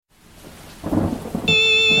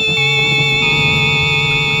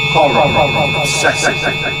Obsessive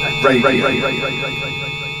Radio.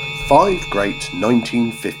 5 great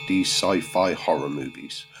 1950s sci-fi horror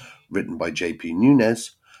movies, written by J.P.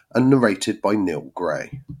 Nunez and narrated by Neil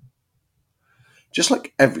Gray. Just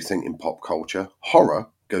like everything in pop culture, horror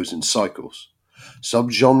goes in cycles.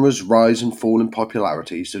 Subgenres rise and fall in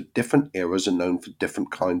popularity, so different eras are known for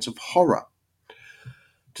different kinds of horror.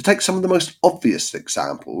 To take some of the most obvious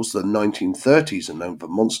examples, the 1930s are known for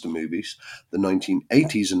monster movies, the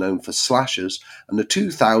 1980s are known for slashers, and the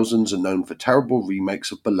 2000s are known for terrible remakes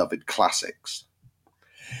of beloved classics.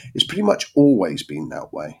 It's pretty much always been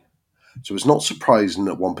that way, so it's not surprising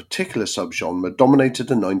that one particular subgenre dominated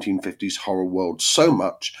the 1950s horror world so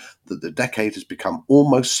much that the decade has become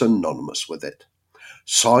almost synonymous with it.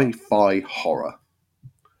 Sci-fi horror.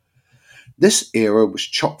 This era was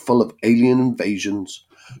chock full of alien invasions,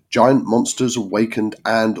 giant monsters awakened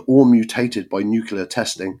and or mutated by nuclear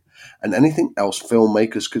testing, and anything else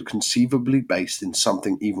filmmakers could conceivably base in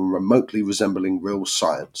something even remotely resembling real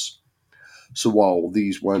science. So while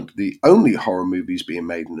these weren't the only horror movies being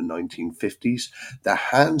made in the 1950s, they're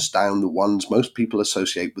hands down the ones most people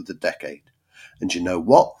associate with the decade. And you know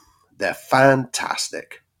what? They're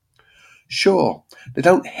fantastic. Sure, they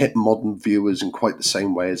don't hit modern viewers in quite the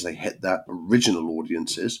same way as they hit their original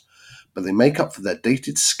audiences, but they make up for their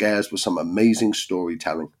dated scares with some amazing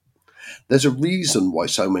storytelling. There's a reason why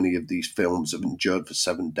so many of these films have endured for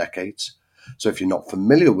 7 decades, so if you're not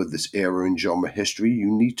familiar with this era in genre history, you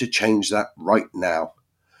need to change that right now.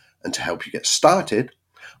 And to help you get started,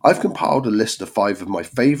 I've compiled a list of 5 of my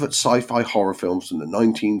favourite sci-fi horror films from the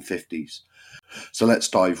 1950s. So let's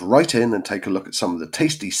dive right in and take a look at some of the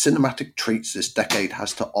tasty cinematic treats this decade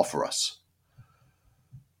has to offer us.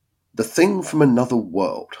 The Thing from Another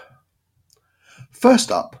World. First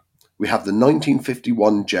up, we have the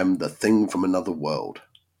 1951 gem The Thing from Another World.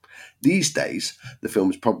 These days, the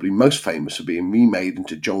film is probably most famous for being remade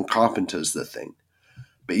into John Carpenter's The Thing.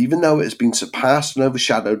 But even though it has been surpassed and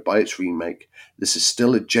overshadowed by its remake, this is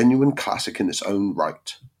still a genuine classic in its own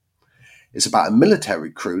right. It's about a military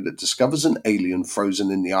crew that discovers an alien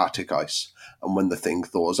frozen in the Arctic ice, and when the thing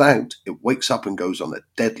thaws out, it wakes up and goes on a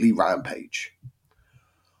deadly rampage.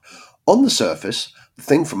 On the surface, The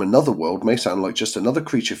Thing from Another World may sound like just another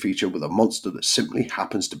creature feature with a monster that simply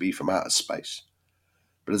happens to be from outer space.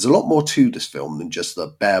 But there's a lot more to this film than just the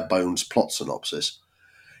bare-bones plot synopsis.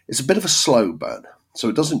 It's a bit of a slow burn, so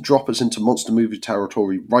it doesn't drop us into monster movie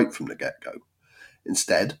territory right from the get-go.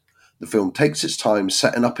 Instead, the film takes its time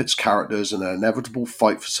setting up its characters and an inevitable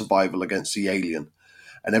fight for survival against the alien,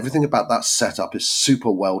 and everything about that setup is super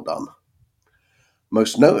well done.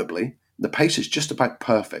 Most notably, the pace is just about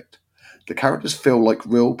perfect. The characters feel like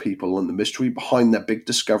real people and the mystery behind their big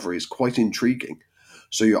discovery is quite intriguing,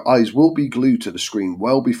 so your eyes will be glued to the screen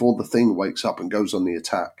well before the thing wakes up and goes on the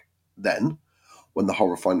attack. Then, when the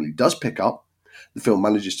horror finally does pick up, the film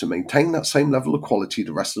manages to maintain that same level of quality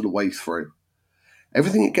the rest of the way through.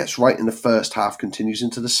 Everything it gets right in the first half continues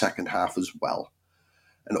into the second half as well,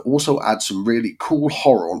 and it also adds some really cool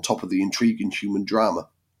horror on top of the intriguing human drama.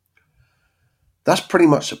 That's pretty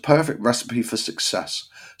much the perfect recipe for success,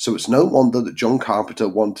 so it's no wonder that John Carpenter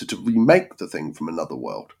wanted to remake The Thing from Another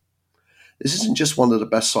World. This isn't just one of the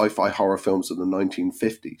best sci-fi horror films of the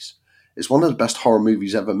 1950s, it's one of the best horror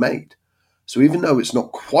movies ever made. So even though it's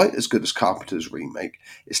not quite as good as Carpenter's remake,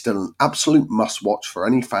 it's still an absolute must-watch for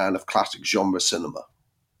any fan of classic genre cinema.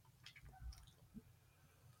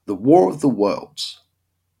 The War of the Worlds.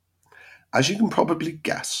 As you can probably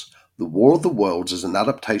guess, The War of the Worlds is an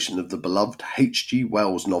adaptation of the beloved H.G.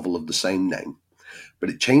 Wells novel of the same name, but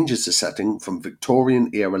it changes the setting from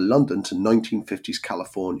Victorian-era London to 1950s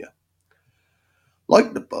California.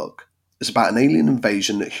 Like the book, it's about an alien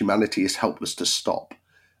invasion that humanity is helpless to stop,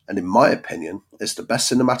 and in my opinion, it's the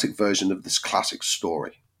best cinematic version of this classic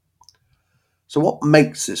story. So what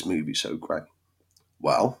makes this movie so great?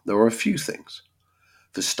 Well, there are a few things.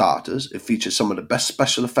 For starters, it features some of the best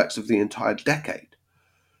special effects of the entire decade.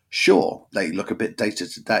 Sure, they look a bit dated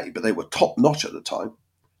today, but they were top-notch at the time.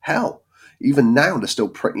 Hell, even now they're still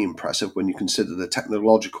pretty impressive when you consider the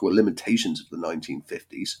technological limitations of the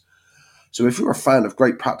 1950s. So if you're a fan of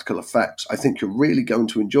great practical effects, I think you're really going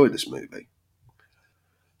to enjoy this movie.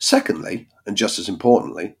 Secondly, and just as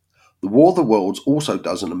importantly, The War of the Worlds also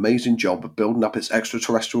does an amazing job of building up its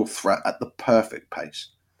extraterrestrial threat at the perfect pace.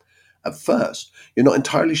 At first, you're not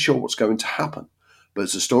entirely sure what's going to happen, but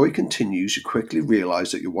as the story continues, you quickly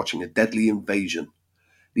realise that you're watching a deadly invasion.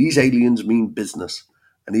 These aliens mean business,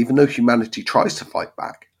 and even though humanity tries to fight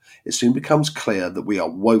back, it soon becomes clear that we are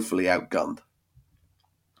woefully outgunned.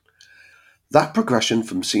 That progression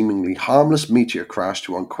from seemingly harmless meteor crash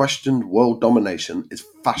to unquestioned world domination is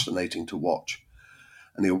fascinating to watch,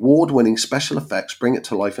 and the award-winning special effects bring it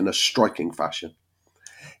to life in a striking fashion.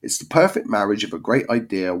 It's the perfect marriage of a great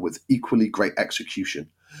idea with equally great execution,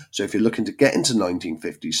 so if you're looking to get into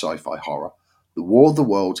 1950s sci-fi horror, The War of the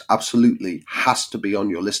Worlds absolutely has to be on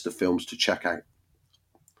your list of films to check out.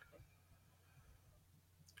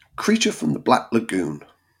 Creature from the Black Lagoon.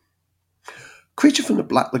 Creature from the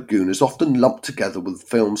Black Lagoon is often lumped together with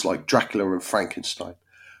films like Dracula and Frankenstein,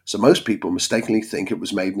 so most people mistakenly think it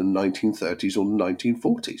was made in the 1930s or the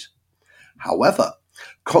 1940s. However,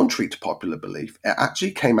 contrary to popular belief, it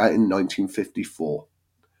actually came out in 1954.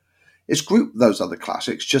 It's grouped with those other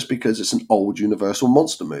classics just because it's an old Universal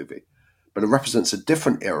monster movie, but it represents a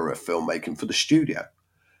different era of filmmaking for the studio.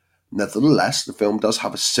 Nevertheless, the film does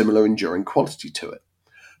have a similar enduring quality to it.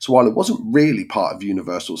 So while it wasn't really part of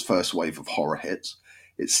Universal's first wave of horror hits,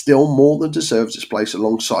 it still more than deserves its place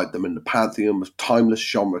alongside them in the pantheon of timeless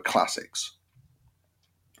genre classics.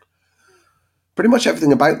 Pretty much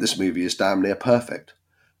everything about this movie is damn near perfect,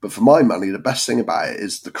 but for my money the best thing about it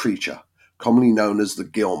is the creature, commonly known as the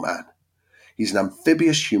Gill Man. He's an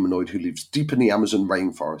amphibious humanoid who lives deep in the Amazon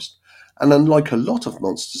rainforest, and unlike a lot of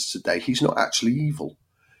monsters today, he's not actually evil.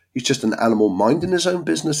 He's just an animal minding his own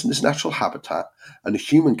business in his natural habitat, and the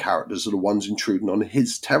human characters are the ones intruding on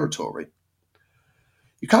his territory.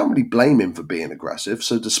 You can't really blame him for being aggressive,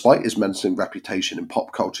 so despite his menacing reputation in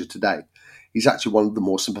pop culture today, he's actually one of the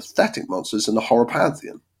more sympathetic monsters in the horror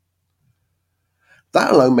pantheon.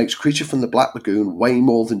 That alone makes Creature from the Black Lagoon way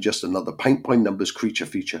more than just another paint-by-numbers creature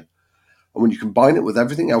feature, and when you combine it with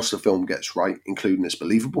everything else the film gets right, including its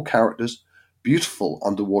believable characters, beautiful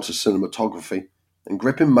underwater cinematography, and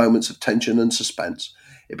gripping moments of tension and suspense,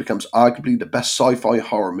 it becomes arguably the best sci-fi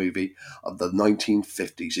horror movie of the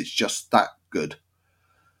 1950s. It's just that good.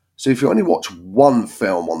 So if you only watch one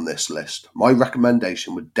film on this list, my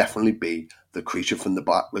recommendation would definitely be The Creature from the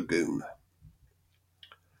Black Lagoon.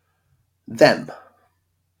 Them.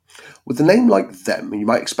 With a name like Them, you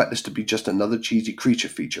might expect this to be just another cheesy creature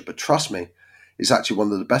feature, but trust me, it's actually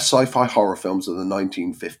one of the best sci-fi horror films of the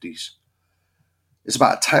 1950s. It's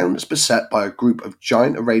about a town that's beset by a group of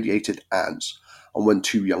giant irradiated ants, and when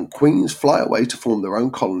two young queens fly away to form their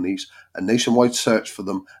own colonies, a nationwide search for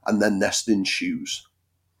them and their nest ensues.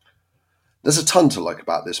 There's a ton to like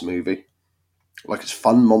about this movie, like its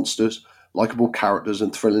fun monsters, likeable characters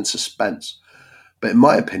and thrilling suspense, but in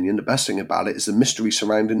my opinion the best thing about it is the mystery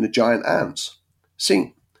surrounding the giant ants.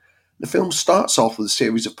 See, the film starts off with a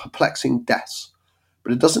series of perplexing deaths,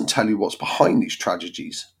 but it doesn't tell you what's behind these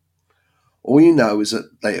tragedies. All you know is that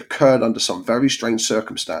they occurred under some very strange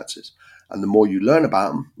circumstances, and the more you learn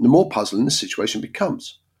about them, the more puzzling the situation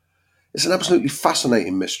becomes. It's an absolutely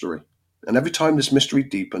fascinating mystery, and every time this mystery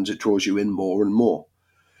deepens, it draws you in more and more.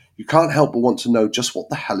 You can't help but want to know just what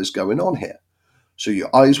the hell is going on here, so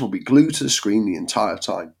your eyes will be glued to the screen the entire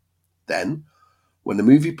time. Then, when the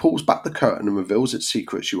movie pulls back the curtain and reveals its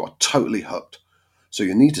secrets, you are totally hooked, so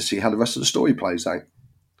you need to see how the rest of the story plays out.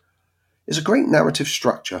 It's a great narrative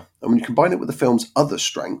structure, and when you combine it with the film's other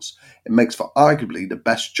strengths, it makes for arguably the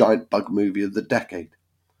best giant bug movie of the decade.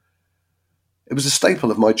 It was a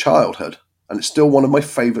staple of my childhood, and it's still one of my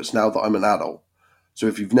favourites now that I'm an adult, so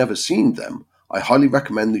if you've never seen Them, I highly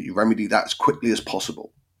recommend that you remedy that as quickly as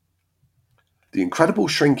possible. The Incredible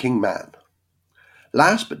Shrinking Man.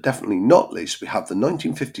 Last but definitely not least, we have the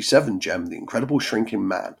 1957 gem The Incredible Shrinking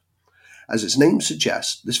Man. As its name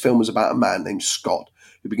suggests, this film is about a man named Scott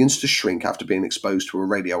who begins to shrink after being exposed to a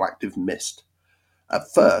radioactive mist.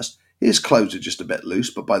 At first, his clothes are just a bit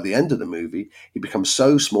loose, but by the end of the movie, he becomes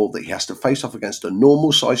so small that he has to face off against a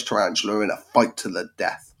normal-sized tarantula in a fight to the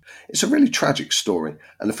death. It's a really tragic story,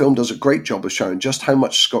 and the film does a great job of showing just how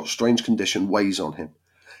much Scott's strange condition weighs on him.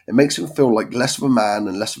 It makes him feel like less of a man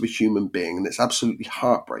and less of a human being, and it's absolutely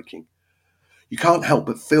heartbreaking. You can't help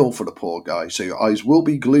but feel for the poor guy, so your eyes will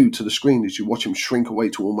be glued to the screen as you watch him shrink away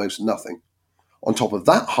to almost nothing. On top of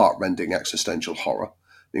that heart-rending existential horror,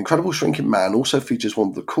 The Incredible Shrinking Man also features one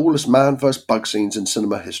of the coolest man vs. bug scenes in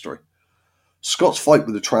cinema history. Scott's fight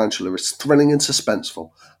with the tarantula is thrilling and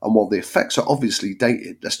suspenseful, and while the effects are obviously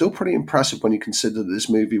dated, they're still pretty impressive when you consider that this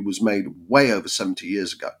movie was made way over 70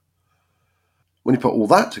 years ago. When you put all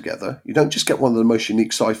that together, you don't just get one of the most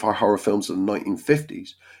unique sci-fi horror films of the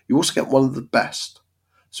 1950s, you also get one of the best.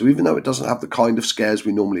 So even though it doesn't have the kind of scares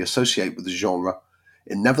we normally associate with the genre,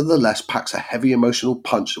 it nevertheless packs a heavy emotional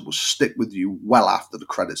punch that will stick with you well after the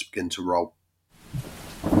credits begin to roll.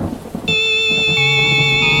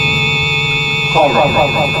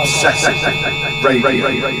 Horror Obsessive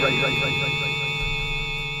Radio.